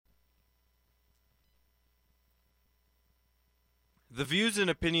The views and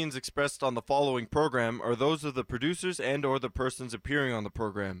opinions expressed on the following program are those of the producers and or the persons appearing on the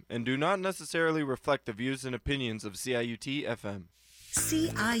program and do not necessarily reflect the views and opinions of CIUT FM.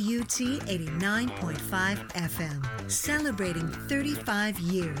 CIUT 89.5 FM, celebrating 35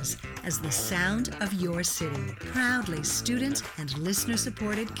 years as the sound of your city. Proudly student and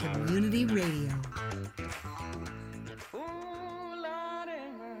listener-supported community radio. Ooh, Lordy,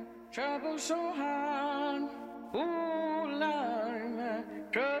 my trouble so hard. Ooh, Lordy, my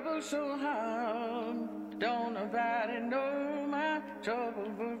trouble so hard. Don't nobody know my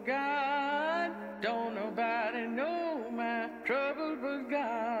trouble but God. Don't nobody know my trouble but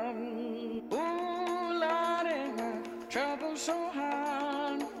God. Ooh, Lordy, my trouble so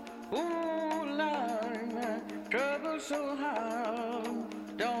hard. Ooh, Lordy, my trouble so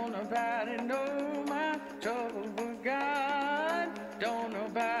hard. Don't nobody know my trouble but God. Don't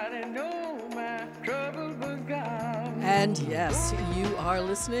nobody know my trouble but God. And yes, you are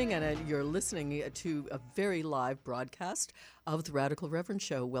listening, and you're listening to a very live broadcast of the Radical Reverend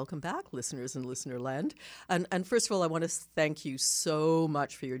Show. Welcome back, listeners in listener land. And first of all, I want to thank you so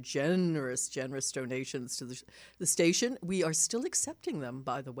much for your generous donations to the station. We are still accepting them,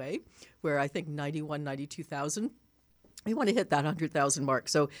 by the way. We're, I think, 92,000. We want to hit that 100,000 mark.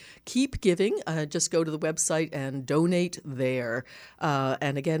 So keep giving. Just go to the website and donate there.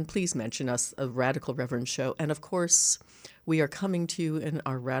 And again, please mention us, a Radical Reverend Show. And of course, we are coming to you in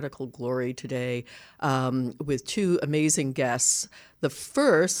our radical glory today with two amazing guests. The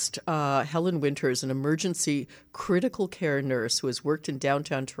first, Helen Winters, an emergency critical care nurse who has worked in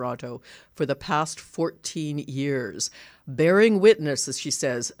downtown Toronto for the past 14 years, bearing witness, as she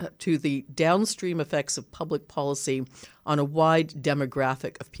says, to the downstream effects of public policy on a wide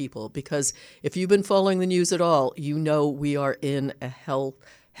demographic of people. Because if you've been following the news at all, you know we are in a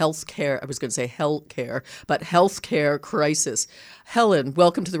healthcare crisis. Helen,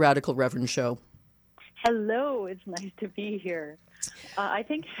 welcome to the Radical Reverend Show. Hello, it's nice to be here. I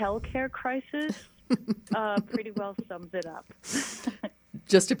think healthcare crisis pretty well sums it up.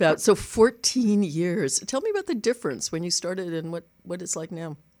 Just about. So 14 years. Tell me about the difference when you started and what it's like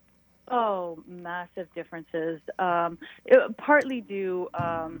now. Oh, massive differences. Partly due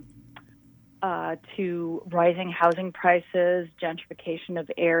to rising housing prices, gentrification of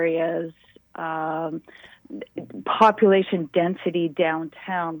areas, population density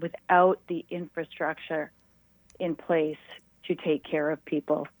downtown without the infrastructure in place to take care of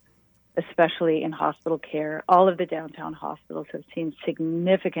people, especially in hospital care. All of the downtown hospitals have seen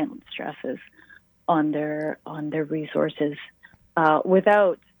significant stresses on their resources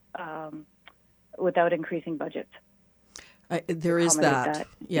without increasing budgets. There is that.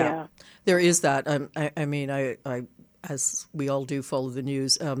 Yeah. There is that. I mean, I as we all do follow the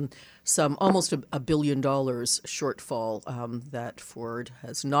news, some almost $1 billion shortfall that Ford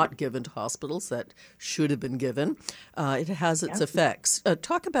has not given to hospitals that should have been given. It has its effects.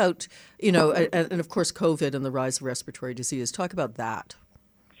 Talk about, and of course, COVID and the rise of respiratory disease. Talk about that.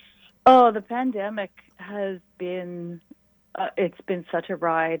 Oh, the pandemic has been, it's been such a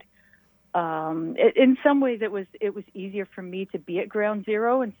ride. In some ways, it was easier for me to be at ground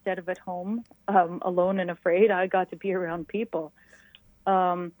zero instead of at home, alone and afraid. I got to be around people.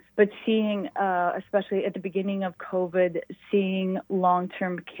 But seeing, especially at the beginning of COVID, seeing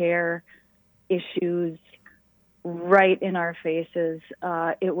long-term care issues right in our faces,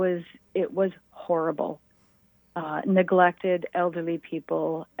 it was horrible. Neglected elderly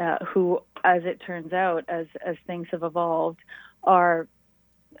people who, as it turns out, as things have evolved, are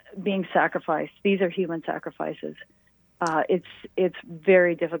being sacrificed. These are human sacrifices. It's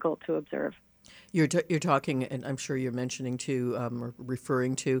very difficult to observe. You're talking, and I'm sure you're mentioning too, or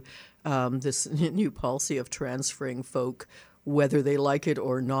referring to this new policy of transferring folk, whether they like it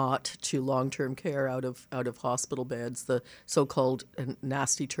or not, to long-term care out of hospital beds. The so-called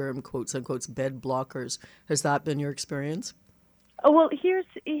nasty term, quotes unquote, bed blockers. Has that been your experience? Oh, well, here's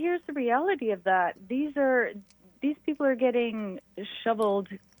the reality of that. These people are getting shoveled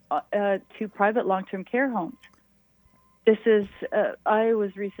to private long-term care homes. This is, I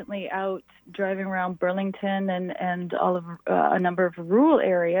was recently out driving around Burlington and all of a number of rural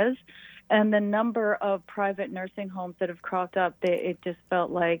areas, and the number of private nursing homes that have cropped up, it just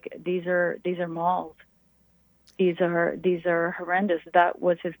felt like these are malls. These are horrendous. That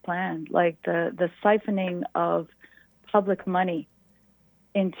was his plan. Like the siphoning of public money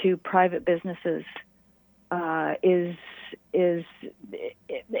into private businesses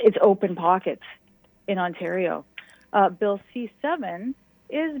it's open pockets in Ontario. Bill C-7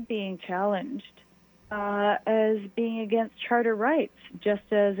 is being challenged as being against charter rights, just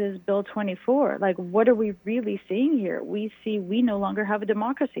as is Bill 24. Like, what are we really seeing here? We see we no longer have a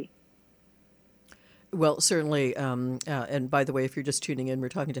democracy. Well, certainly. And by the way, if you're just tuning in, we're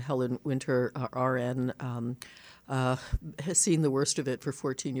talking to Helen Winter, RN, has seen the worst of it for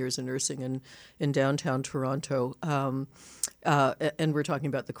 14 years in nursing in downtown Toronto. And we're talking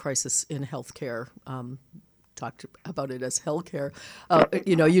about the crisis in healthcare. Talked about it as healthcare.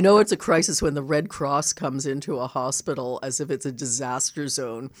 It's a crisis when the Red Cross comes into a hospital as if it's a disaster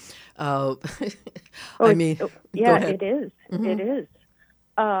zone. Yeah, go ahead. it is. Mm-hmm. It is.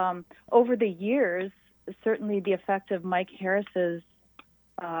 Over the years, certainly the effect of Mike Harris's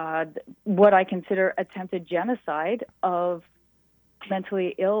what I consider attempted genocide of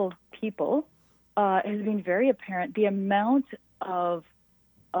mentally ill people has been very apparent. The amount of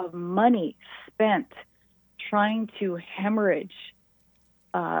money spent trying to hemorrhage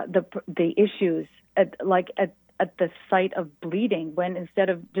the issues at the site of bleeding, when instead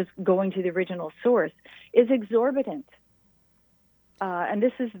of just going to the original source, is exorbitant. And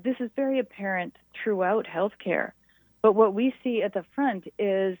this is very apparent throughout healthcare. But what we see at the front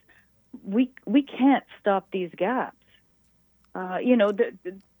is we can't stop these gaps.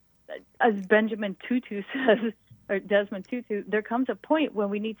 As Benjamin Tutu says, or Desmond Tutu, there comes a point when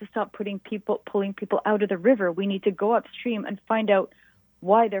we need to stop pulling people out of the river. We need to go upstream and find out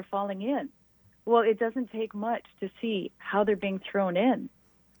why they're falling in. Well, it doesn't take much to see how they're being thrown in.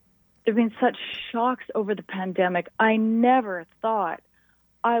 There have been such shocks over the pandemic. I never thought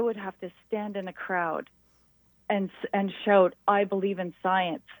I would have to stand in a crowd and shout, "I believe in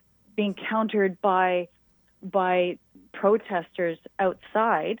science," being countered by protesters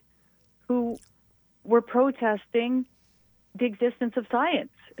outside who were protesting the existence of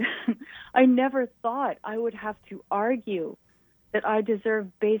science. I never thought I would have to argue that I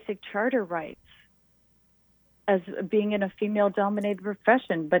deserve basic charter rights as being in a female-dominated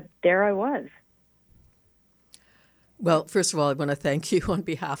profession, but there I was. Well, first of all, I want to thank you on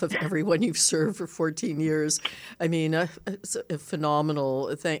behalf of everyone you've served for 14 years. I mean, it's a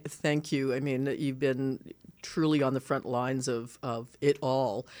phenomenal thank you. I mean, you've been truly on the front lines of it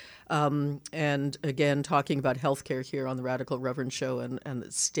all. And again, talking about healthcare here on the Radical Reverend Show and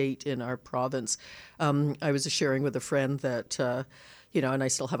the state in our province, I was sharing with a friend that and I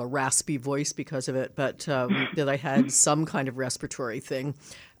still have a raspy voice because of it, but that I had some kind of respiratory thing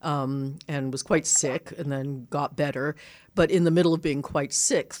and was quite sick and then got better. But in the middle of being quite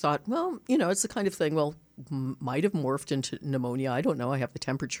sick, thought, well, it's the kind of thing, might have morphed into pneumonia. I don't know. I have the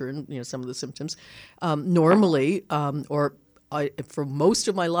temperature and, some of the symptoms. Normally, for most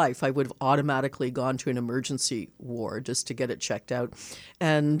of my life, I would have automatically gone to an emergency ward just to get it checked out.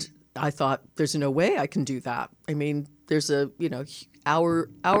 And I thought, there's no way I can do that. I mean, there's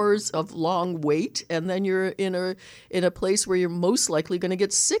hours of long wait, and then you're in a place where you're most likely going to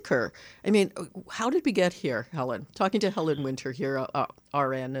get sicker. I mean, how did we get here, Helen? Talking to Helen Winter here,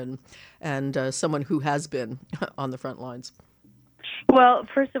 RN, and someone who has been on the front lines. Well,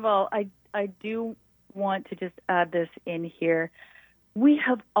 first of all, I do want to just add this in here. We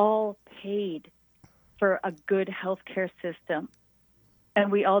have all paid for a good healthcare system. And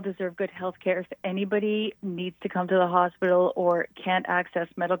we all deserve good health care. If anybody needs to come to the hospital or can't access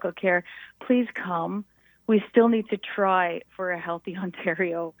medical care, please come. We still need to try for a healthy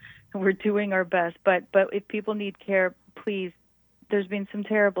Ontario. We're doing our best. But if people need care, please. There's been some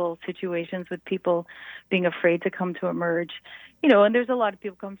terrible situations with people being afraid to come to Emerge. And there's a lot of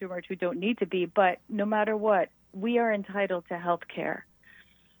people come to Emerge who don't need to be. But no matter what, we are entitled to health care.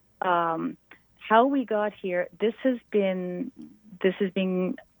 How we got here, this is being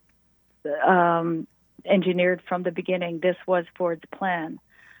engineered from the beginning. This was Ford's plan.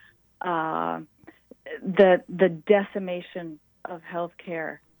 The decimation of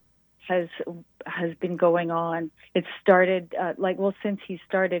healthcare has been going on. It started since he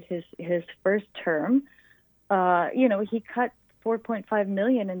started his first term. He cut $4.5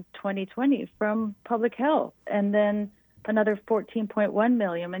 million in 2020 from public health, and then another $14.1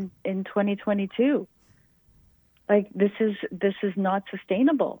 million in 2022. This is not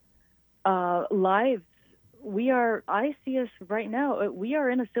sustainable. Lives, I see us right now, we are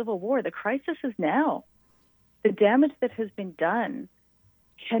in a civil war. The crisis is now. The damage that has been done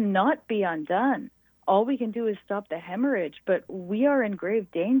cannot be undone. All we can do is stop the hemorrhage, but we are in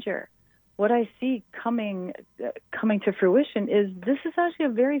grave danger. What I see coming to fruition is this is actually a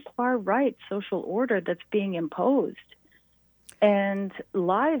very far right social order that's being imposed. And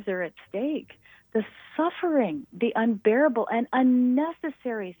lives are at stake. The suffering, the unbearable and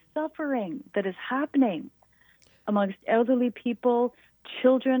unnecessary suffering that is happening amongst elderly people,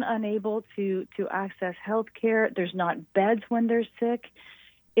 children unable to access health care. There's not beds when they're sick.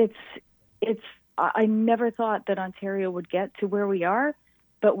 I never thought that Ontario would get to where we are,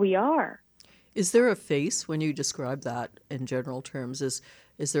 but we are. Is there a face when you describe that in general terms? Is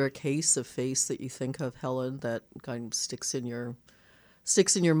there a case of face that you think of, Helen, that kind of sticks in your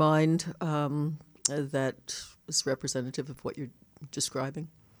mind that is representative of what you're describing?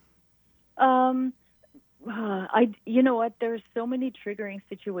 You know what? There's so many triggering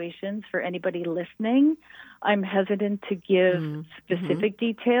situations for anybody listening. I'm hesitant to give specific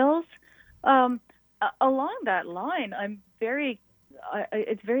details. Along that line,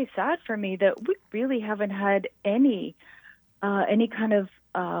 it's very sad for me that we really haven't had any kind of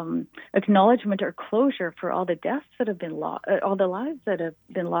acknowledgement or closure for all the deaths that have been lost, all the lives that have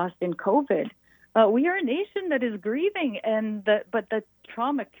been lost in COVID. We are a nation that is grieving, but the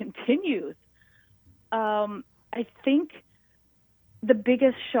trauma continues. I think the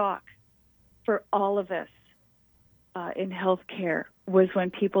biggest shock for all of us in healthcare was when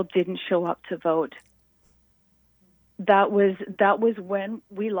people didn't show up to vote. That was when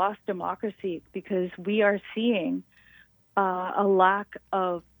we lost democracy, because we are seeing a lack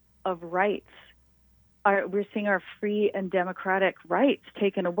of rights. We're seeing our free and democratic rights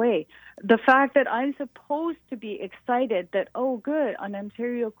taken away. The fact that I'm supposed to be excited that, oh, good, an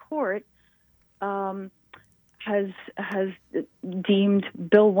Ontario court has deemed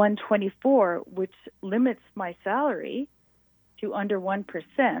Bill 124, which limits my salary to under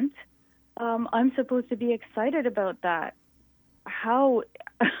 1%. I'm supposed to be excited about that. How?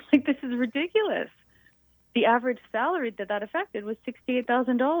 This is ridiculous. The average salary that affected was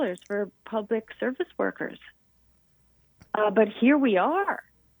 $68,000 for public service workers. But here we are,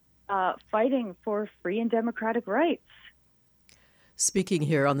 fighting for free and democratic rights. Speaking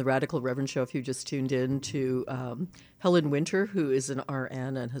here on the Radical Reverend Show, if you just tuned in to Helen Winter, who is an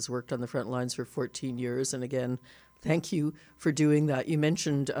RN and has worked on the front lines for 14 years. And again, thank you for doing that. You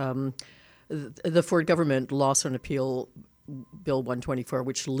mentioned the Ford government lost on appeal Bill 124,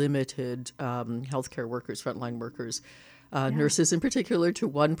 which limited healthcare workers, frontline workers, nurses in particular, to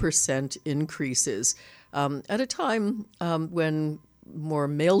 1% increases at a time when more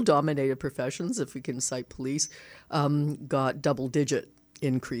male-dominated professions, if we can cite police, got double-digit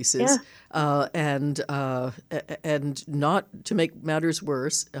increases. And not to make matters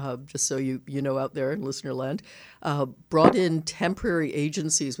worse, just so you know out there in listener land, brought in temporary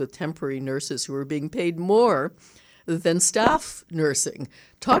agencies with temporary nurses who were being paid more than staff nursing.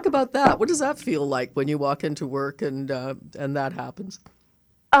 Talk about that. What does that feel like when you walk into work and that happens?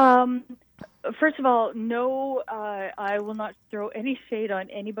 First of all, no, I will not throw any shade on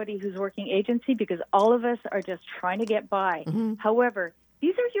anybody who's working agency, because all of us are just trying to get by. However,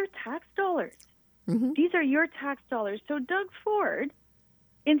 these are your tax dollars. These are your tax dollars. So Doug Ford,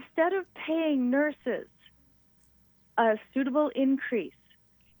 instead of paying nurses a suitable increase,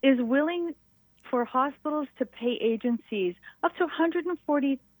 is willing for hospitals to pay agencies up to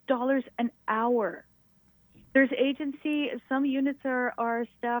 $140 an hour. There's some units are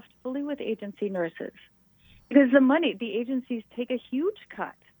staffed fully with agency nurses, because the agencies take a huge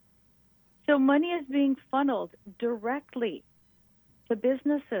cut. So money is being funneled directly to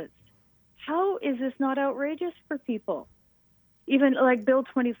businesses. How is this not outrageous for people? Even like Bill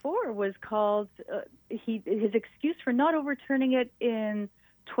 24 was called, his excuse for not overturning it in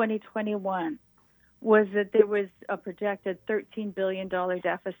 2021 was that there was a projected $13 billion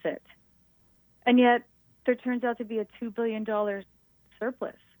deficit. And yet there turns out to be a $2 billion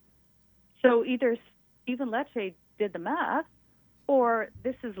surplus. So either Stephen Lecce did the math, or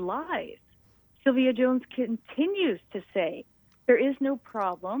this is lies. Sylvia Jones continues to say there is no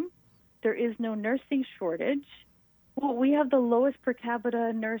problem, there is no nursing shortage. Well, we have the lowest per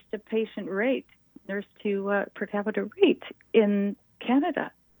capita nurse to per capita rate in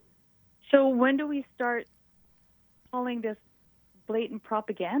Canada. So when do we start calling this blatant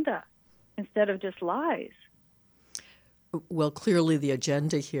propaganda instead of just lies? Well, clearly the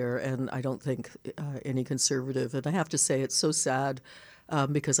agenda here, and I don't think any conservative, and I have to say it's so sad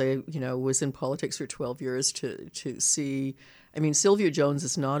because I was in politics for 12 years to see, I mean, Sylvia Jones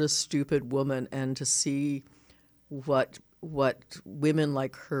is not a stupid woman, and to see what women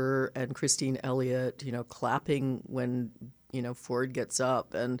like her and Christine Elliott, clapping when, Ford gets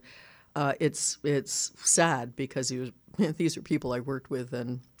up, and it's sad because these are people I worked with,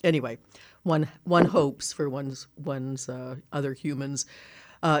 and anyway, one hopes for one's other humans,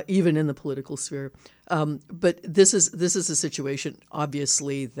 even in the political sphere. But this is a situation,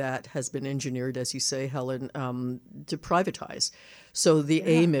 obviously, that has been engineered, as you say, Helen, to privatize. So the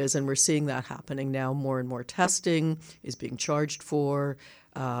aim is, and we're seeing that happening now, more and more testing is being charged for,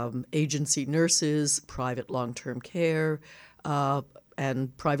 agency nurses, private long-term care,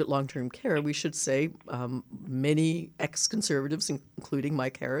 and private long-term care, we should say, many ex-conservatives, including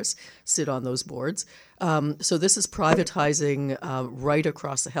Mike Harris, sit on those boards. So this is privatizing right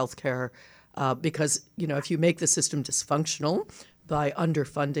across the healthcare. Because, if you make the system dysfunctional by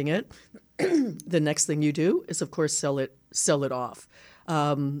underfunding it, the next thing you do is, of course, sell it off.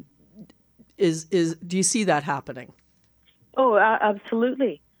 Do you see that happening? Oh,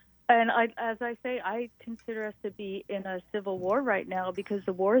 absolutely. And as I say, I consider us to be in a civil war right now because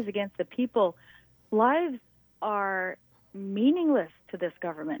the war is against the people. Lives are meaningless to this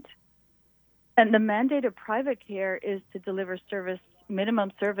government. And the mandate of private care is to deliver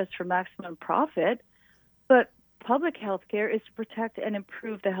minimum service for maximum profit, but public health care is to protect and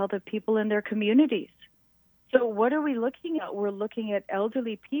improve the health of people in their communities. So what are we looking at? We're looking at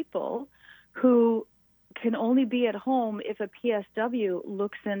elderly people who can only be at home if a PSW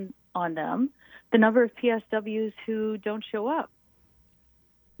looks in on them. The number of PSWs who don't show up.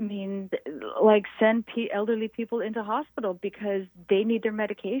 I mean, send elderly people into hospital because they need their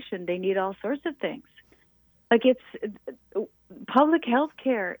medication. They need all sorts of things. Public health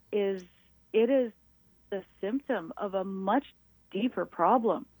care is the symptom of a much deeper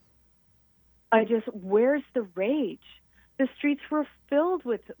problem. Where's the rage? The streets were filled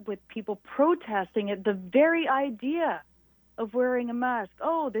with people protesting at the very idea of wearing a mask.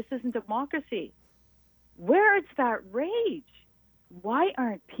 Oh, this isn't democracy. Where is that rage? Why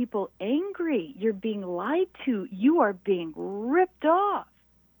aren't people angry? You're being lied to. You are being ripped off.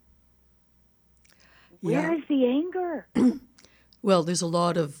 Where is the anger? Well, there's a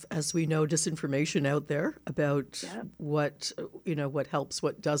lot of, as we know, disinformation out there about what helps,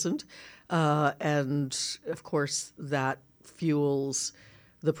 what doesn't. And, of course, that fuels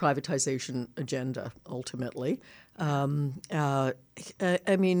the privatization agenda, ultimately. Out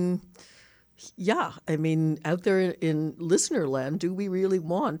there in listener land, do we really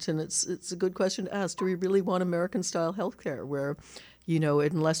want, and it's a good question to ask, do we really want American-style healthcare where,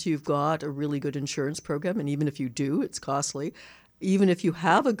 unless you've got a really good insurance program, and even if you do, it's costly. Even if you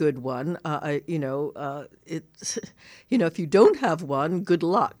have a good one, if you don't have one, good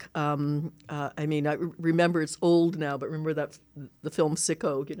luck. I remember it's old now, but remember the film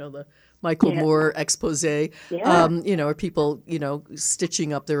Sicko, the Michael Moore expose, or people,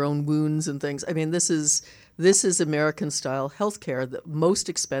 stitching up their own wounds and things. I mean, this is American-style healthcare, the most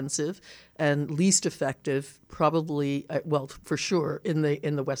expensive and least effective, probably, for sure, in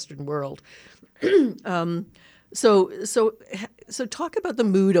the Western world. So talk about the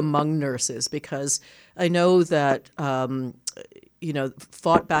mood among nurses, because I know that,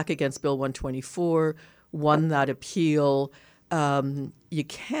 fought back against Bill 124, won that appeal. You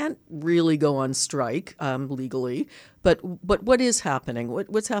can't really go on strike legally, but what is happening?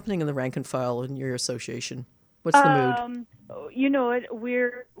 What's happening in the rank and file in your association? What's the mood?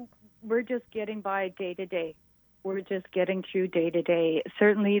 We're just getting by day to day. We're just getting through day to day.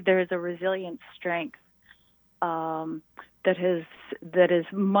 Certainly, there's a resilient strength that is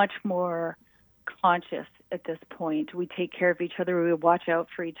much more conscious at this point. We take care of each other. We watch out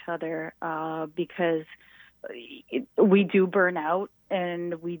for each other because we do burn out,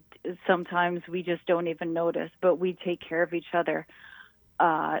 and sometimes we just don't even notice. But we take care of each other.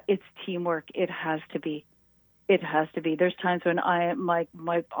 It's teamwork. It has to be. It has to be. There's times when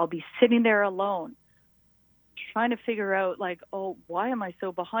I'll be sitting there alone, trying to figure out, why am I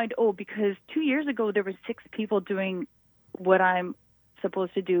so behind? Oh, because 2 years ago there were 6 people doing what I'm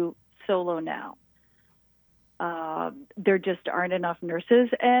supposed to do solo now. There just aren't enough nurses,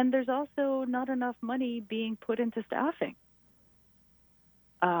 and there's also not enough money being put into staffing.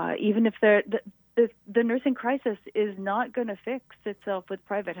 Even if the nursing crisis is not going to fix itself with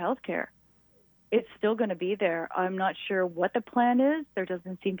private health care, it's still going to be there. I'm not sure what the plan is. There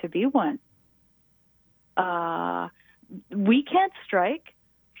doesn't seem to be one. We can't strike.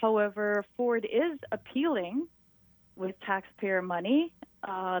 However, Ford is appealing with taxpayer money,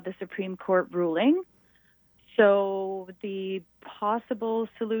 the Supreme Court ruling. So the possible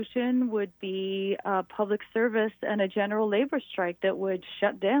solution would be public service and a general labor strike that would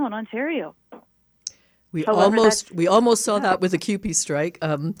shut down Ontario. We almost saw that with the CUPE strike.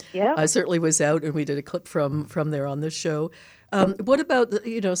 I certainly was out, and we did a clip from there on this show. What about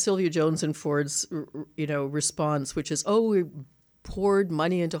Sylvia Jones and Ford's response, which is, we poured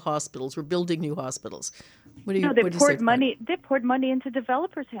money into hospitals. We're building new hospitals. They poured money into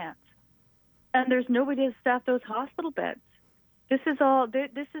developers' hands. and there's nobody to staff those hospital beds. This is all.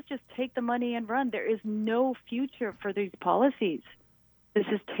 This is just take the money and run. There is no future for these policies. This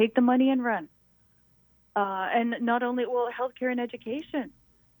is take the money and run. And not only healthcare and education.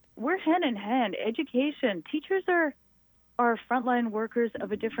 We're hand in hand. Education, teachers are frontline workers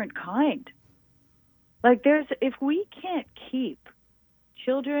of a different kind. Like if we can't keep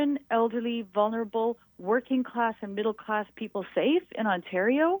children, elderly, vulnerable, working class and middle class people safe in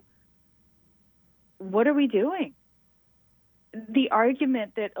Ontario, what are we doing? The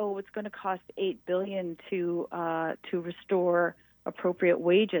argument that it's going to cost $8 billion to restore appropriate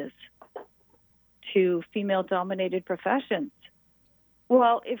wages to female-dominated professions.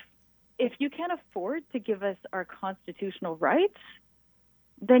 Well, if you can't afford to give us our constitutional rights,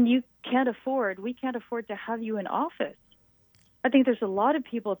 then we can't afford to have you in office. I think there's a lot of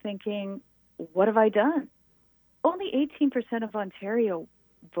people thinking, what have I done? Only 18% of Ontario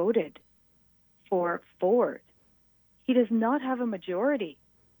voted for Ford. He does not have a majority,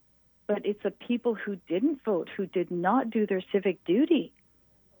 but it's the people who didn't vote, who did not do their civic duty,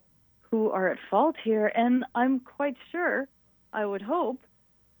 who are at fault here. And I'm quite sure, I would hope,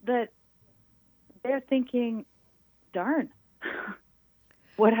 that they're thinking, darn,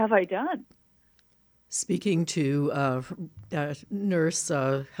 what have I done? Speaking to nurse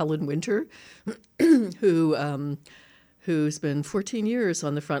Helen Winter, who's been 14 years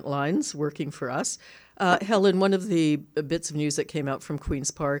on the front lines working for us. Helen, one of the bits of news that came out from Queen's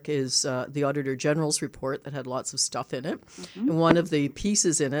Park is the Auditor General's report that had lots of stuff in it. Mm-hmm. And one of the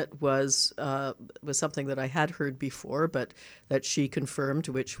pieces in it was something that I had heard before, but that she confirmed,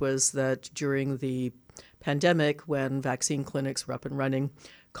 which was that during the pandemic, when vaccine clinics were up and running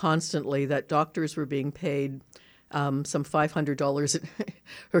constantly, that doctors were being paid some $500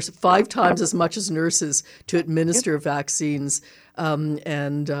 or 5 times as much as nurses to administer vaccines,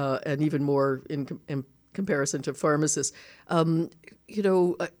 and even more in comparison to pharmacists. And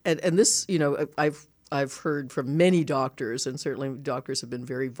this, I've heard from many doctors, and certainly doctors have been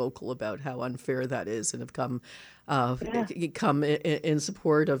very vocal about how unfair that is, and have come in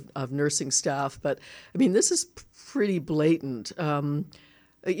support of nursing staff. But I mean, this is pretty blatant.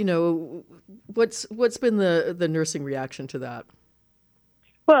 What's been the nursing reaction to that?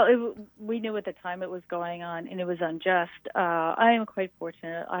 Well, we knew at the time it was going on, and it was unjust. I am quite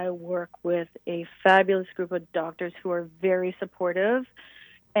fortunate. I work with a fabulous group of doctors who are very supportive,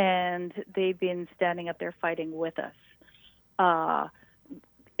 and they've been standing up there fighting with us.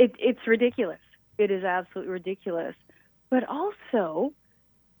 It's ridiculous. It is absolutely ridiculous. But also,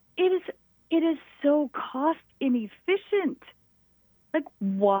 it is so cost inefficient. Like,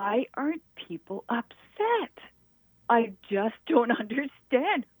 why aren't people upset? I just don't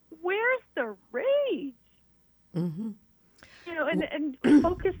understand. Where's the rage? Mm-hmm. And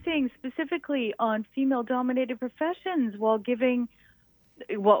focusing specifically on female-dominated professions while giving,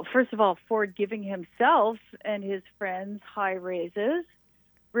 first of all, Ford giving himself and his friends high raises.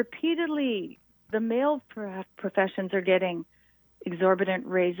 Repeatedly, the male professions are getting exorbitant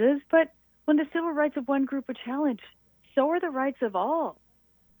raises, but when the civil rights of one group are challenged, so are the rights of all.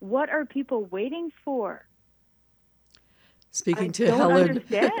 What are people waiting for? Speaking to Helen,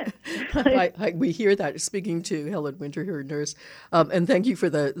 we hear that. Speaking to Helen Winter, her nurse, and thank you for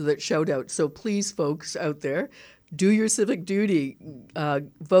the shout out. So please, folks out there, do your civic duty,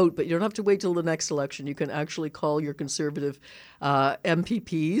 vote, but you don't have to wait till the next election. You can actually call your Conservative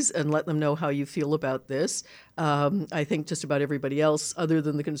MPPs and let them know how you feel about this. I think just about everybody else, other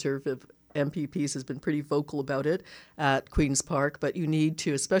than the Conservative MPPs, has been pretty vocal about it at Queen's Park, but you need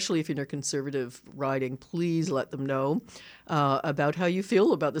to, especially if you're in a Conservative riding, please let them know about how you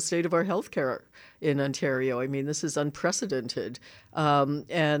feel about the state of our healthcare in Ontario. I mean, this is unprecedented,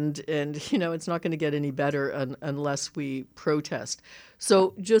 and it's not going to get any better unless we protest.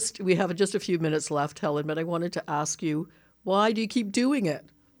 So we have just a few minutes left, Helen, but I wanted to ask you, why do you keep doing it?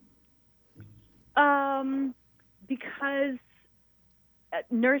 Because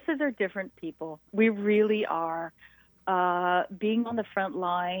nurses are different people. We really are. Being on the front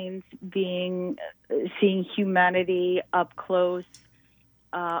lines, seeing humanity up close.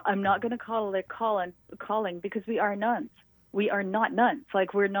 I'm not going to call it calling because we are nuns. We are not nuns.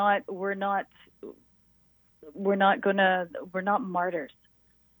 Like we're not martyrs.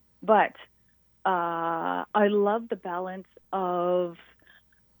 But I love the balance of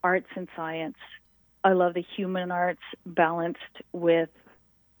arts and science. I love the human arts balanced with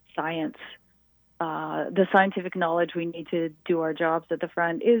science. The scientific knowledge we need to do our jobs at the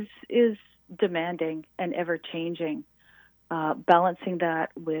front is demanding and ever changing. Balancing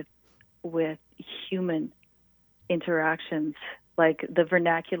that with human interactions, like the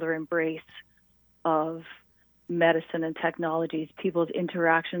vernacular embrace of medicine and technologies, people's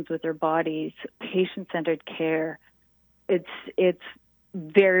interactions with their bodies, patient-centered care. It's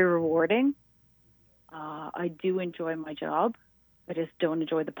very rewarding. I do enjoy my job. I just don't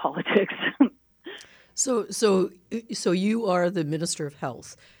enjoy the politics. So you are the Minister of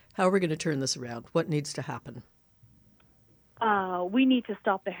Health. How are we going to turn this around? What needs to happen? We need to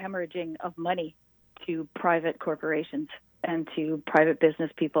stop the hemorrhaging of money to private corporations and to private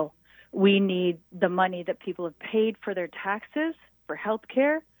business people. We need the money that people have paid for their taxes for health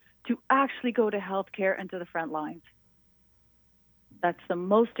care to actually go to health care and to the front lines. That's the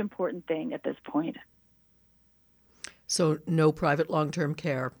most important thing at this point. So no private long-term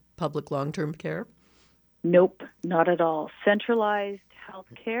care, public long-term care? Nope, not at all. Centralized health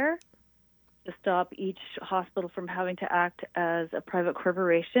care to stop each hospital from having to act as a private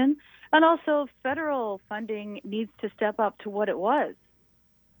corporation. And also federal funding needs to step up to what it was.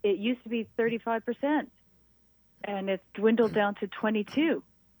 It used to be 35%, and it's dwindled down to 22%.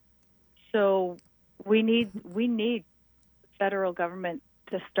 So we need federal government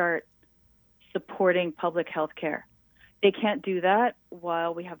to start supporting public health care. They can't do that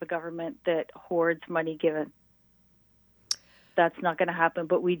while we have a government that hoards money given. That's not going to happen,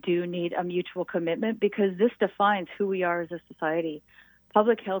 but we do need a mutual commitment because this defines who we are as a society.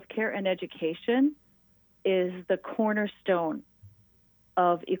 Public health care and education is the cornerstone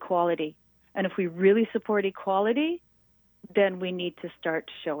of equality. And if we really support equality, then we need to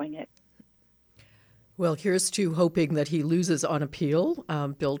start showing it. Well, here's to hoping that he loses on appeal,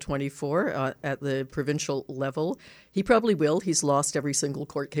 Bill 24, at the provincial level. He probably will. He's lost every single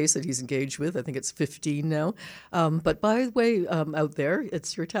court case that he's engaged with. I think it's 15 now. But by the way, out there,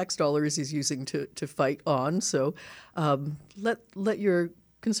 it's your tax dollars he's using to fight on. So let your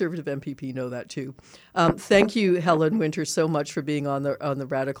Conservative MPP know that too. Thank you, Helen Winter, so much for being on the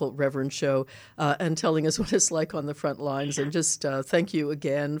Radical Reverend show and telling us what it's like on the front lines. And just thank you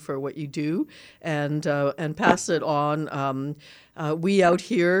again for what you do and pass it on. We out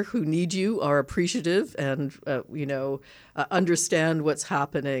here who need you are appreciative and understand what's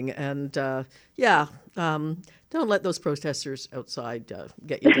happening. And don't let those protesters outside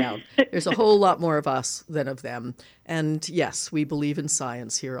get you down. There's a whole lot more of us than of them. And yes, we believe in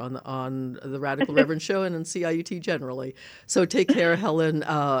science here on the Radical Reverend show and in CIUT generally. So take care, Helen,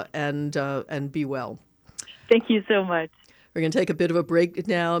 and be well. Thank you so much. We're going to take a bit of a break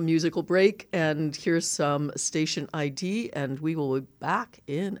now, a musical break, and here's some station ID, and we will be back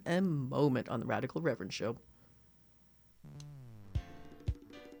in a moment on the Radical Reverend show.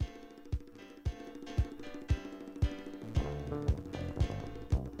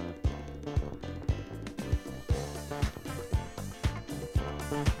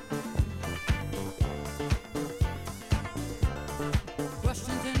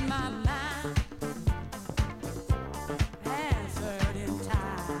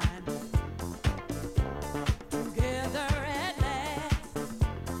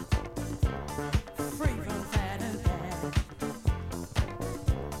 Freedom.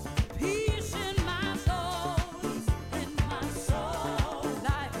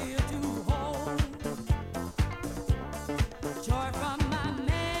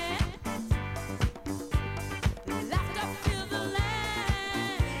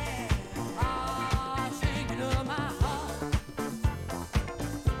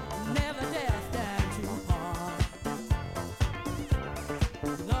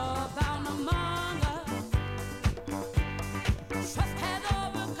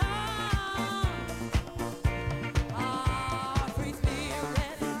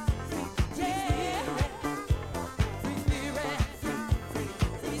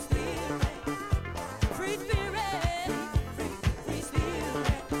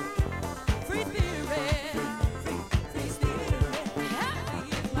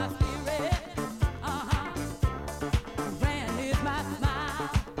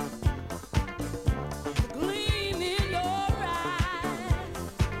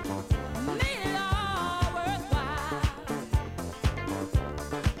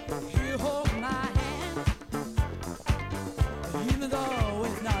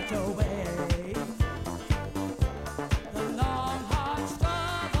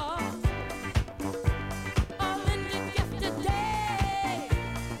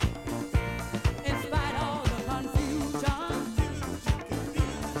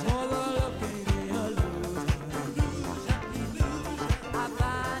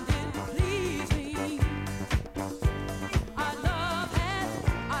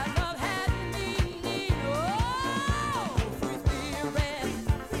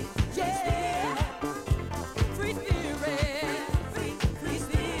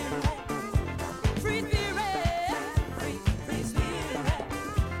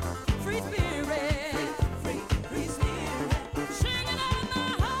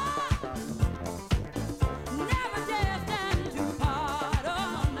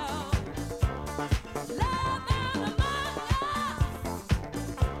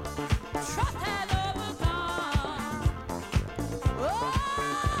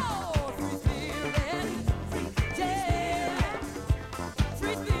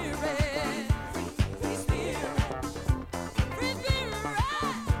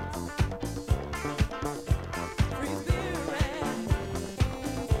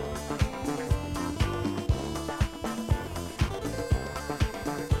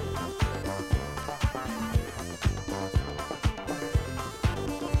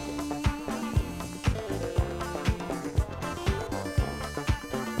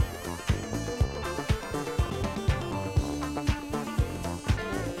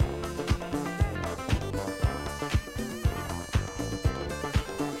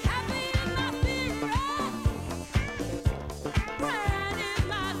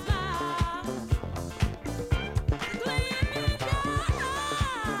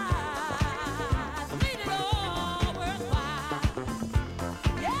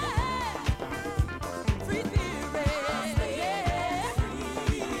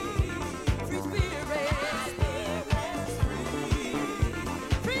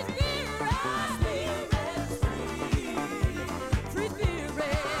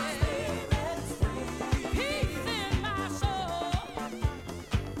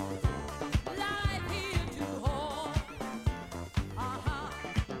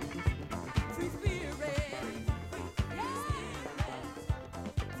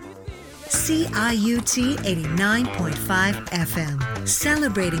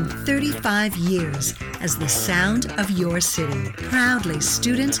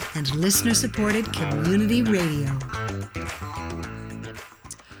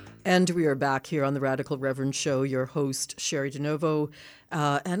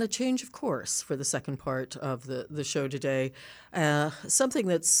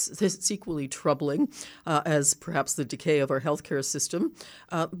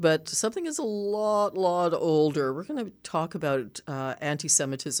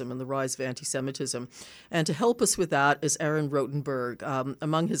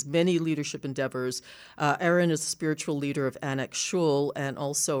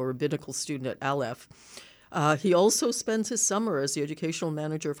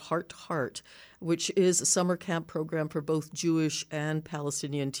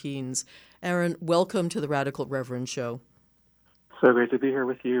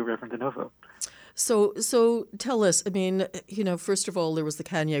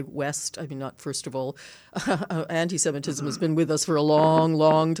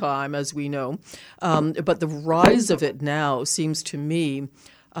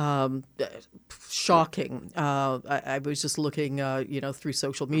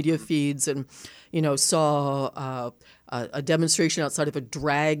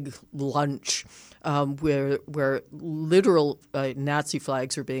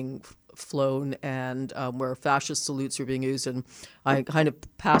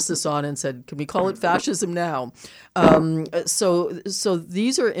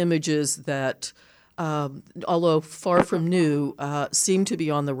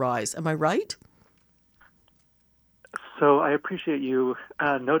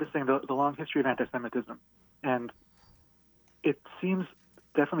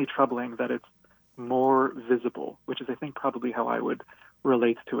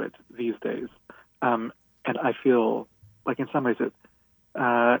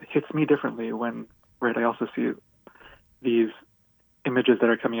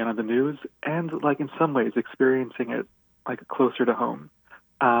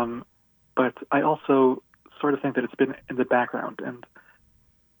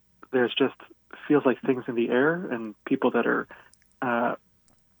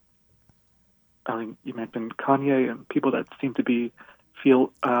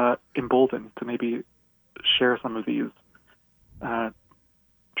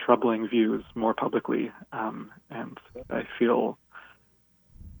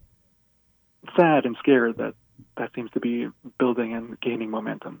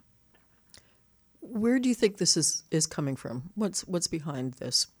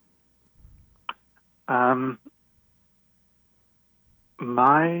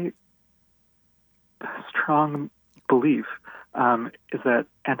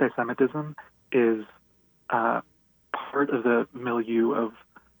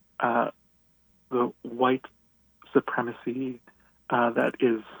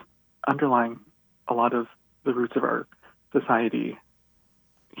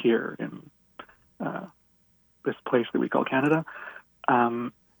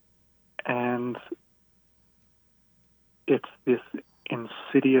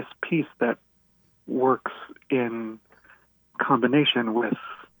 combination with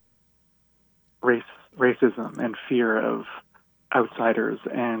racism and fear of outsiders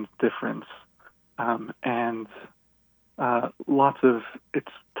and difference, and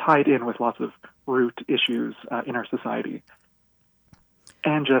it's tied in with lots of root issues in our society,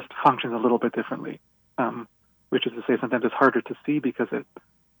 and just functions a little bit differently, which is to say sometimes it's harder to see because it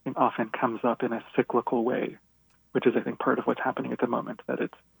often comes up in a cyclical way, which is, I think, part of what's happening at the moment, that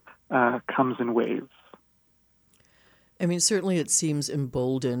it comes in waves. I mean, certainly it seems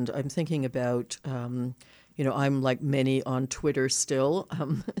emboldened. I'm thinking about, I'm like many on Twitter still,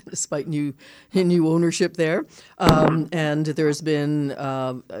 despite new ownership there. And there's been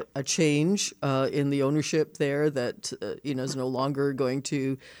a change in the ownership there that, is no longer going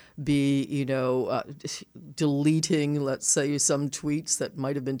to be, deleting, let's say, some tweets that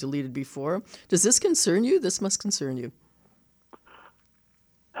might have been deleted before. Does this concern you? This must concern you.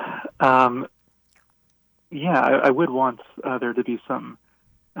 Yeah, I would want there to be some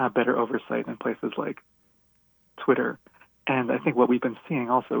better oversight in places like Twitter. And I think what we've been seeing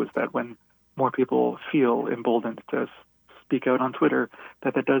also is that when more people feel emboldened to speak out on Twitter,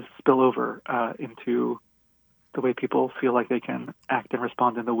 that does spill over into the way people feel like they can act and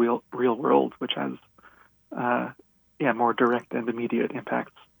respond in the real world, which has more direct and immediate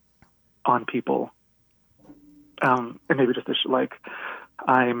impacts on people. And maybe just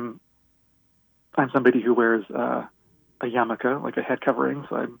I'm somebody who wears a yarmulke, like a head covering,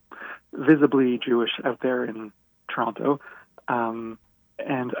 so I'm visibly Jewish out there in Toronto, and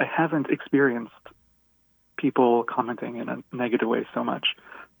I haven't experienced people commenting in a negative way so much,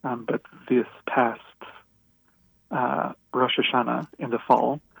 but this past Rosh Hashanah in the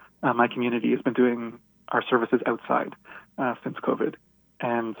fall, my community has been doing our services outside since COVID,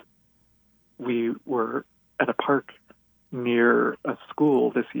 and we were at a park near a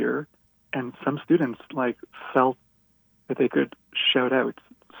school this year, and some students felt that they could shout out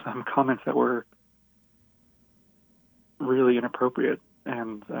some comments that were really inappropriate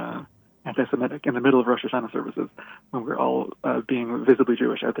and anti-Semitic in the middle of Rosh Hashanah services when we're all being visibly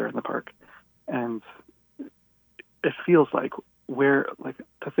Jewish out there in the park. And it feels to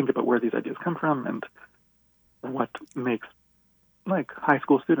think about where these ideas come from and what makes high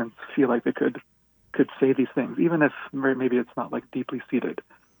school students feel like they could say these things, even if maybe it's not deeply seated.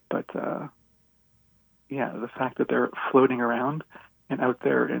 But the fact that they're floating around and out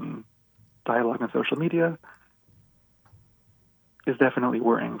there in dialogue on social media is definitely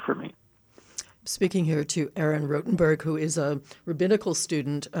worrying for me. Speaking here to Aaron Rotenberg, who is a rabbinical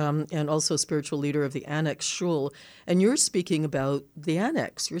student and also spiritual leader of the Annex Shul, and you're speaking about the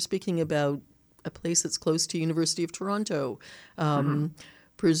Annex. You're speaking about a place that's close to University of Toronto,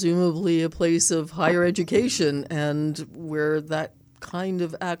 presumably a place of higher education, and where that kind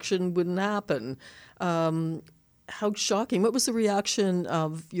of action wouldn't happen. How shocking. What was the reaction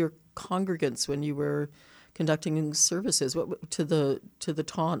of your congregants when you were conducting services? What to the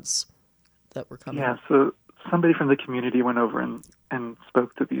taunts that were coming? Yeah, so somebody from the community went over and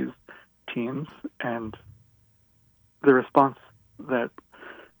spoke to these teens, and the response that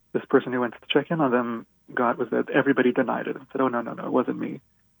this person who went to check in on them got was that everybody denied it and said, "Oh, no, it wasn't me.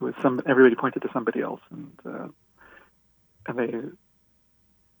 It was everybody pointed to somebody else," and they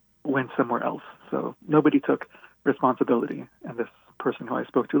went somewhere else. So nobody took responsibility. And this person who I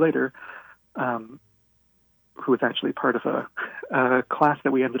spoke to later, who was actually part of a class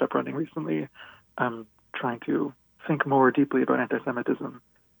that we ended up running recently, trying to think more deeply about anti-Semitism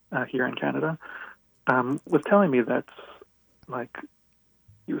here in Canada, was telling me that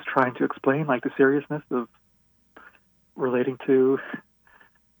he was trying to explain the seriousness of relating to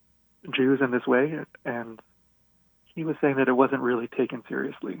Jews in this way, and he was saying that it wasn't really taken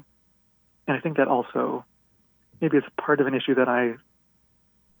seriously. And I think that also maybe it's part of an issue that I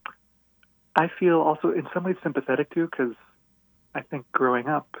feel also in some ways sympathetic to, because I think growing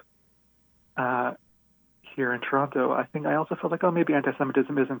up here in Toronto, I think I also felt maybe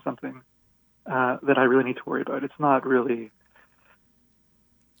anti-Semitism isn't something that I really need to worry about. It's not really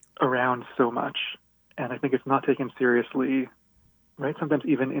around so much, and I think it's not taken seriously, right? Sometimes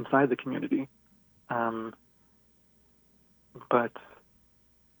even inside the community. But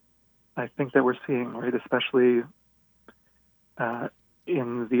I think that we're seeing, right, especially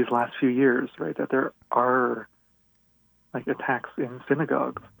in these last few years, right, that there are attacks in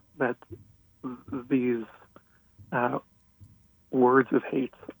synagogues, that these words of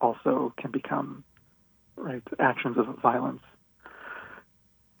hate also can become, right, actions of violence.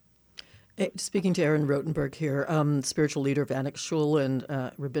 Speaking to Aaron Rotenberg here, spiritual leader of Annex Shul and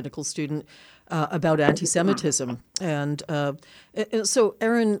rabbinical student, about anti-Semitism. And so,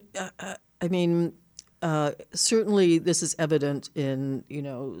 Aaron, I mean, certainly this is evident in,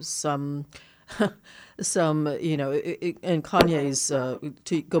 some some, and Kanye's,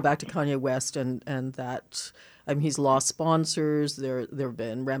 to go back to Kanye West and that, he's lost sponsors. There have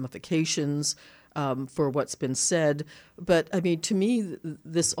been ramifications for what's been said. But to me,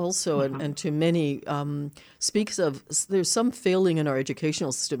 this also, and to many, speaks of there's some failing in our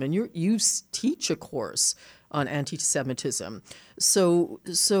educational system. And you teach a course on anti-Semitism. So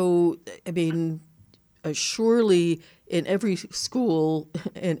surely in every school,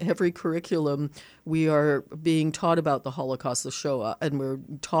 in every curriculum, we are being taught about the Holocaust, the Shoah, and we're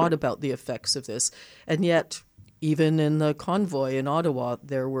taught about the effects of this. And yet, even in the convoy in Ottawa,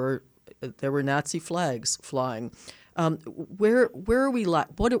 there were Nazi flags flying. Where are we?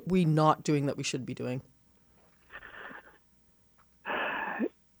 What are we not doing that we should be doing?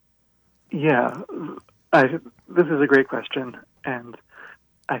 Yeah, this is a great question, and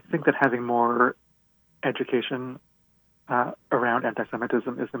I think that having more education around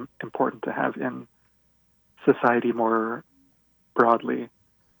anti-Semitism is important to have in society more broadly,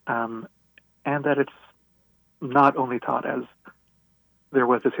 and that it's not only taught as there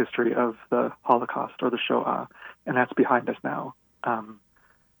was this history of the Holocaust or the Shoah, and that's behind us now.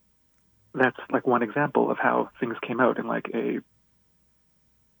 That's like one example of how things came out in like a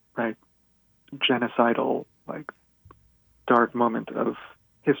genocidal, like dark moment of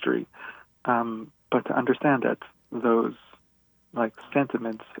history. But to understand that those like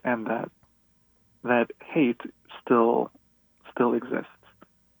sentiments and that hate still exists.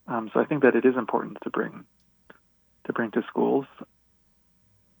 So I think that it is important to bring to schools.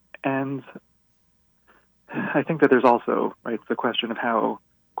 And I think that there's also the question of how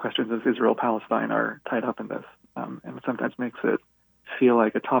questions of Israel-Palestine are tied up in this, and it sometimes makes it feel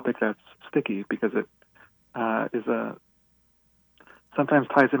like a topic that's sticky because it sometimes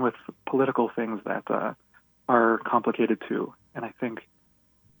ties in with political things that are complicated too. And I think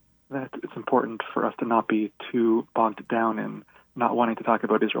that it's important for us to not be too bogged down in not wanting to talk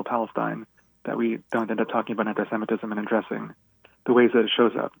about Israel-Palestine, that we don't end up talking about anti-Semitism and addressing the ways that it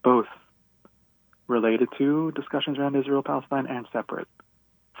shows up, both related to discussions around Israel-Palestine and separate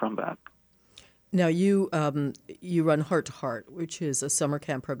from that. Now, you run Heart to Heart, which is a summer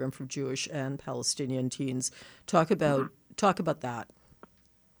camp program for Jewish and Palestinian teens. Talk about that.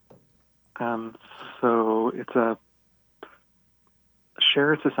 So it's a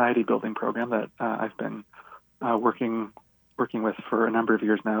shared society building program that I've been working with for a number of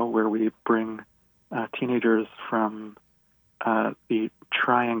years now, where we bring teenagers from the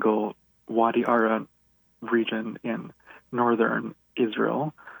Triangle Wadi Ara region in northern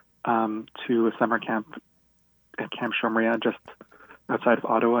Israel to a summer camp at Camp Shomria just outside of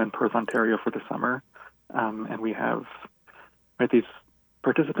Ottawa in Perth, Ontario for the summer. And we have these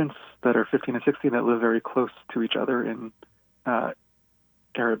participants that are 15 and 16 that live very close to each other in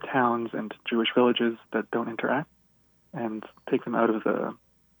Arab towns and Jewish villages that don't interact, and take them out of the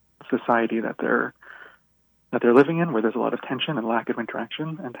society that they're living in, where there's a lot of tension and lack of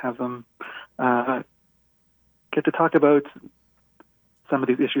interaction, and have them get to talk about some of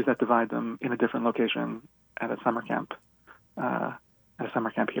these issues that divide them in a different location at a summer camp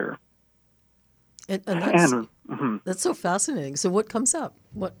here. And that's so fascinating. So what comes up?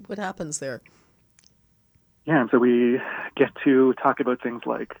 What happens there? Yeah, and so we get to talk about things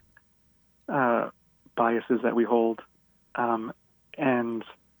like biases that we hold, and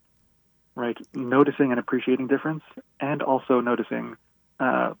noticing and appreciating difference, and also noticing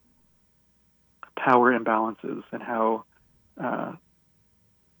power imbalances and how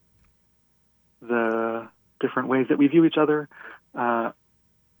the different ways that we view each other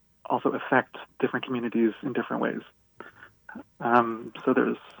also affect different communities in different ways. So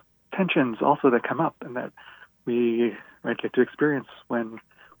there's tensions also that come up and that we get to experience when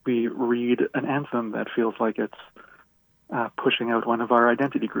we read an anthem that feels like it's pushing out one of our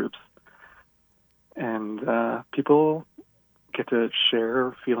identity groups. And people get to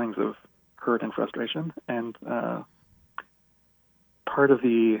share feelings of hurt and frustration. And part of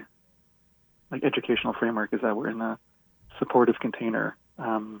the educational framework is that we're in a supportive container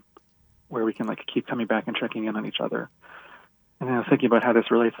where we can keep coming back and checking in on each other. And then thinking about how this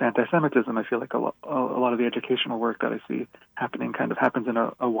relates to anti-Semitism, I feel like a lot of the educational work that I see happening kind of happens in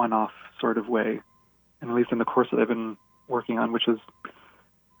a one-off sort of way. And at least in the course that I've been working on, which has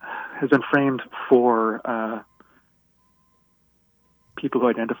been framed for people who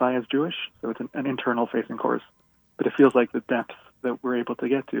identify as Jewish. So it's an internal-facing course. But it feels like the depth that we're able to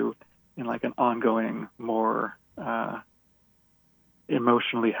get to in an ongoing, more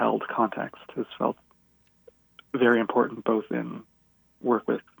emotionally held context has felt very important, both in work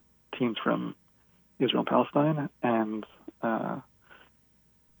with teams from Israel and Palestine and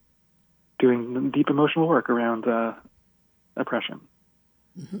doing deep emotional work around oppression.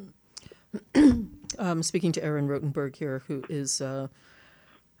 Speaking to Aaron Rotenberg here, who is,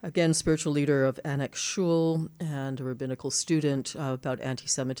 again, spiritual leader of Annex Shul and a rabbinical student about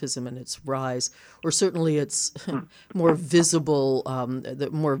anti-Semitism and its rise, or certainly its more visible, the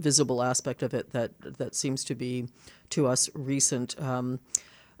more visible aspect of it that seems to be, to us, recent. Now,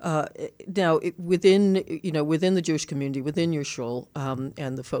 within the Jewish community, within your shul,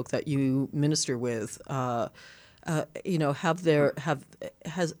 and the folk that you minister with,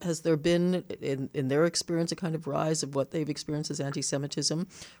 has there been in their experience a kind of rise of what they've experienced as anti-Semitism?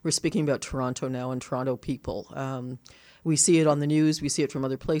 We're speaking about Toronto now and Toronto people. We see it on the news. We see it from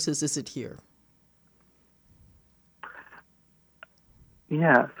other places. Is it here?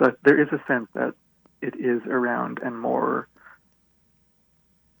 Yeah, so there is a sense that it is around and more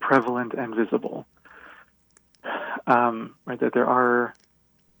prevalent and visible. Right, that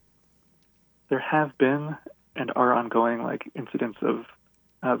there have been and are ongoing incidents of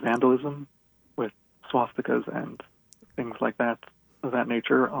vandalism with swastikas and things like that of that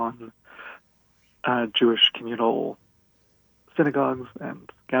nature on Jewish communal synagogues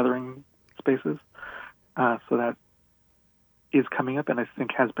and gathering spaces. So that is coming up, and I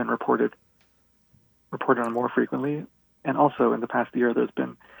think has been reported on more frequently. And also in the past year, there's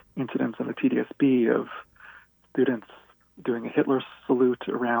been incidents in the TDSB of students doing a Hitler salute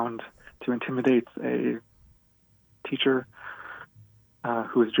around to intimidate a teacher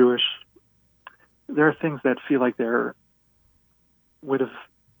who is Jewish. There are things that feel like there would have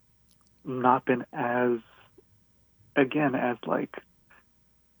not been as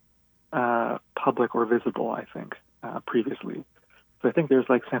public or visible, I think, previously. So I think there's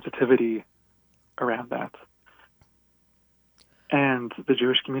sensitivity around that. And the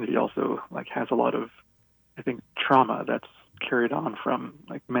Jewish community also has a lot of, I think, trauma that's carried on from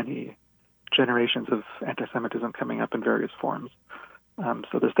many generations of anti-Semitism coming up in various forms.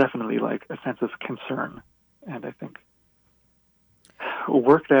 So there's definitely a sense of concern, and I think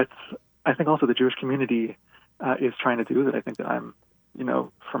work that I think also the Jewish community is trying to do, that I think that I'm,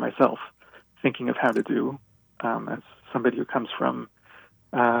 for myself, thinking of how to do as somebody who comes from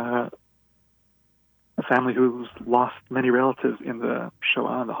a family who's lost many relatives in the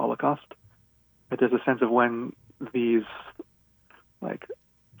Shoah and the Holocaust. But there's a sense of when these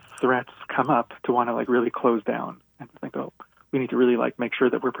threats come up to want to really close down and to think, oh, we need to really make sure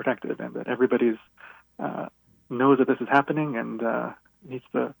that we're protected and that everybody's knows that this is happening and needs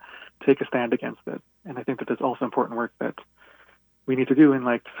to take a stand against it. And I think that there's also important work that we need to do in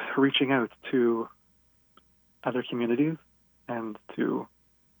reaching out to other communities and to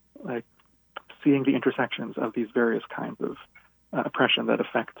seeing the intersections of these various kinds of oppression that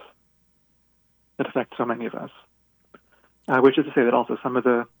affect so many of us. Which is to say that also some of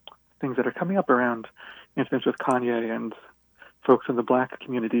the things that are coming up around incidents with Kanye and folks in the Black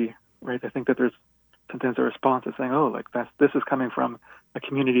community, right? I think that there's sometimes a response is saying, oh, this is coming from a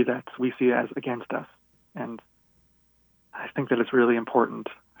community that we see as against us. And I think that it's really important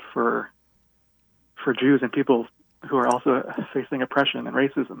for Jews and people who are also facing oppression and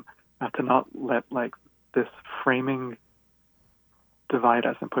racism to not let this framing divide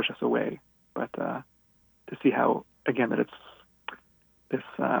us and push us away, but to see how, again, that it's this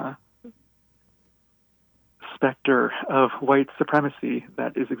specter of white supremacy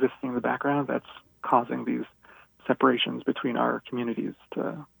that is existing in the background that's causing these separations between our communities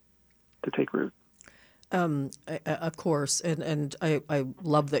to take root. Of course, and I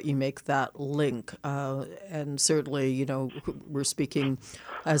love that you make that link. And certainly, we're speaking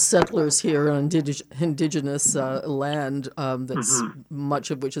as settlers here on indigenous land that's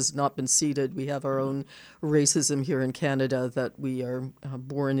much of which has not been ceded. We have our own racism here in Canada that we are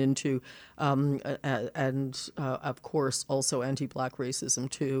born into, and of course also anti-Black racism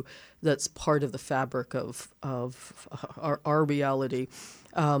too. That's part of the fabric of our reality.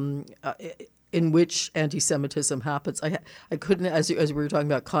 In which anti-Semitism happens. I couldn't, as we were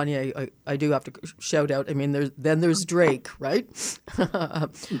talking about Kanye, I do have to shout out. I mean, there's Drake, right?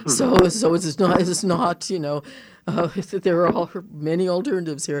 So it's not there are many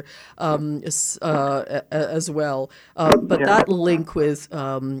alternatives here as well. But that link with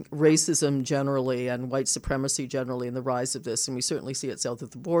racism generally and white supremacy generally and the rise of this, and we certainly see it south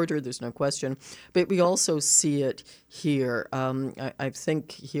of the border, there's no question. But we also see it here. I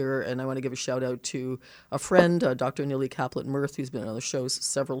think here, and I want to give a shout out to a friend, Dr. Nili Kaplan-Mirth, who's been on the show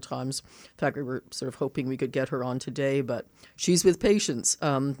several times. In fact, we were sort of hoping we could get her on today, but she's with patients.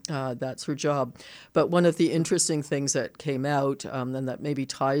 That's her job. But one of the interesting interesting things that came out, and that maybe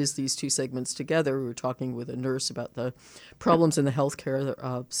ties these two segments together. We were talking with a nurse about the problems in the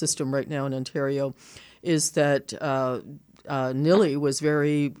healthcare system right now in Ontario, is that Nili was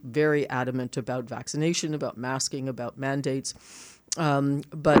very, very adamant about vaccination, about masking, about mandates.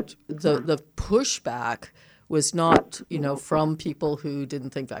 But the pushback was not, from people who didn't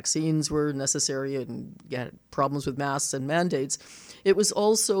think vaccines were necessary and had problems with masks and mandates. It was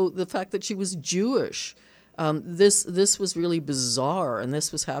also the fact that she was Jewish. This was really bizarre, and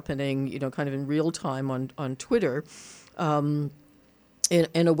this was happening, kind of in real time on Twitter, in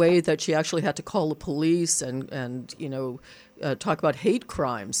a way that she actually had to call the police and talk about hate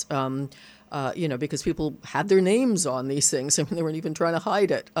crimes. Because people had their names on these things. I mean, they weren't even trying to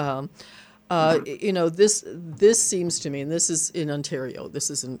hide it. This seems to me, and this is in Ontario, this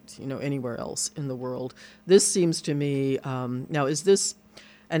isn't, anywhere else in the world. This seems to me, now is this,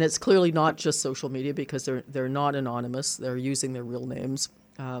 and it's clearly not just social media because they're not anonymous, they're using their real names,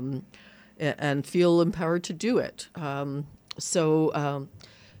 and feel empowered to do it.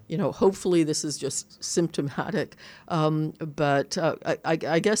 Hopefully this is just symptomatic. But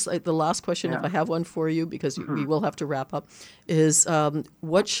I guess the last question, if I have one for you, because we will have to wrap up, is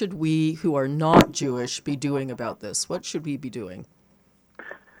what should we who are not Jewish be doing about this? What should we be doing?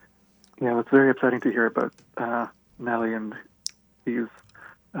 Yeah, it's very upsetting to hear about Nellie and these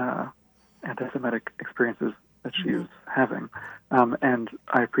anti-Semitic experiences that she's having. And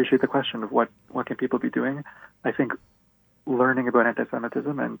I appreciate the question of what can people be doing. I think learning about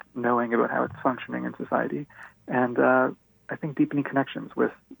anti-Semitism and knowing about how it's functioning in society, and I think deepening connections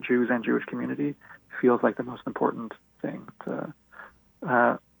with Jews and Jewish community feels like the most important thing to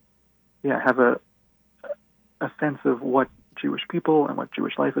have a sense of what Jewish people and what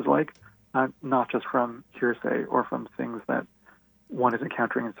Jewish life is like, not just from hearsay or from things that one is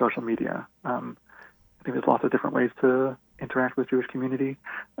encountering in social media. I think there's lots of different ways to interact with Jewish community,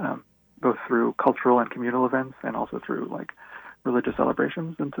 both through cultural and communal events and also through religious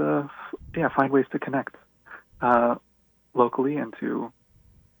celebrations, and to find ways to connect locally and to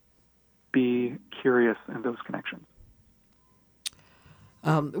be curious in those connections.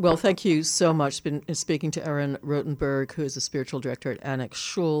 Well, thank you so much. Been speaking to Aaron Rotenberg, who is a spiritual director at Annex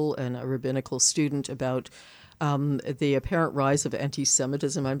Shul and a rabbinical student, about the apparent rise of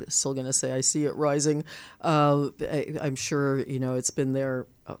anti-Semitism. I'm still going to say I see it rising. I'm sure, it's been there,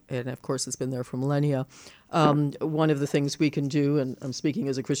 and of course it's been there for millennia. One of the things we can do, and I'm speaking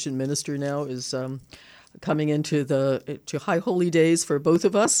as a Christian minister now, is coming into to High Holy Days for both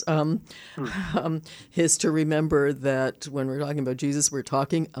of us, is to remember that when we're talking about Jesus, we're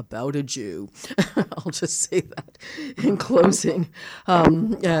talking about a Jew. I'll just say that in closing,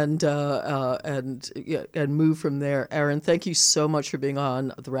 and move from there. Aaron, thank you so much for being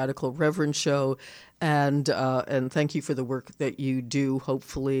on the Radical Reverend Show, and thank you for the work that you do.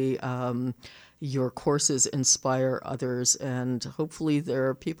 Hopefully, your courses inspire others, and hopefully there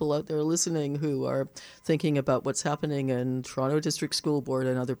are people out there listening who are thinking about what's happening in Toronto District School Board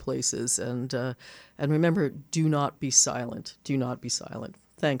and other places. And remember, do not be silent. Do not be silent.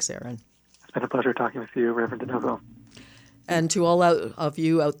 Thanks, Aaron. It's been a pleasure talking with you, Reverend DeNovo. And to all of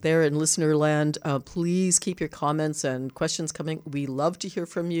you out there in listener land, please keep your comments and questions coming. We love to hear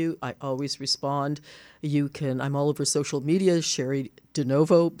from you. I always respond. I'm all over social media, Sherry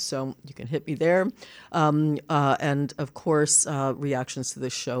DeNovo, so you can hit me there. And of course, reactions to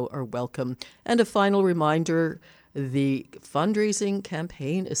this show are welcome. And a final reminder, the fundraising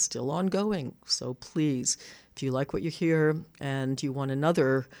campaign is still ongoing. So please, if you like what you hear and you want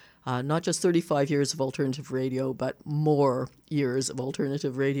another not just 35 years of alternative radio, but more years of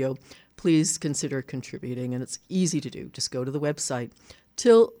alternative radio, please consider contributing. And it's easy to do. Just go to the website.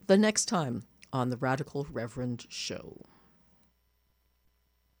 Till the next time on the Radical Reverend Show.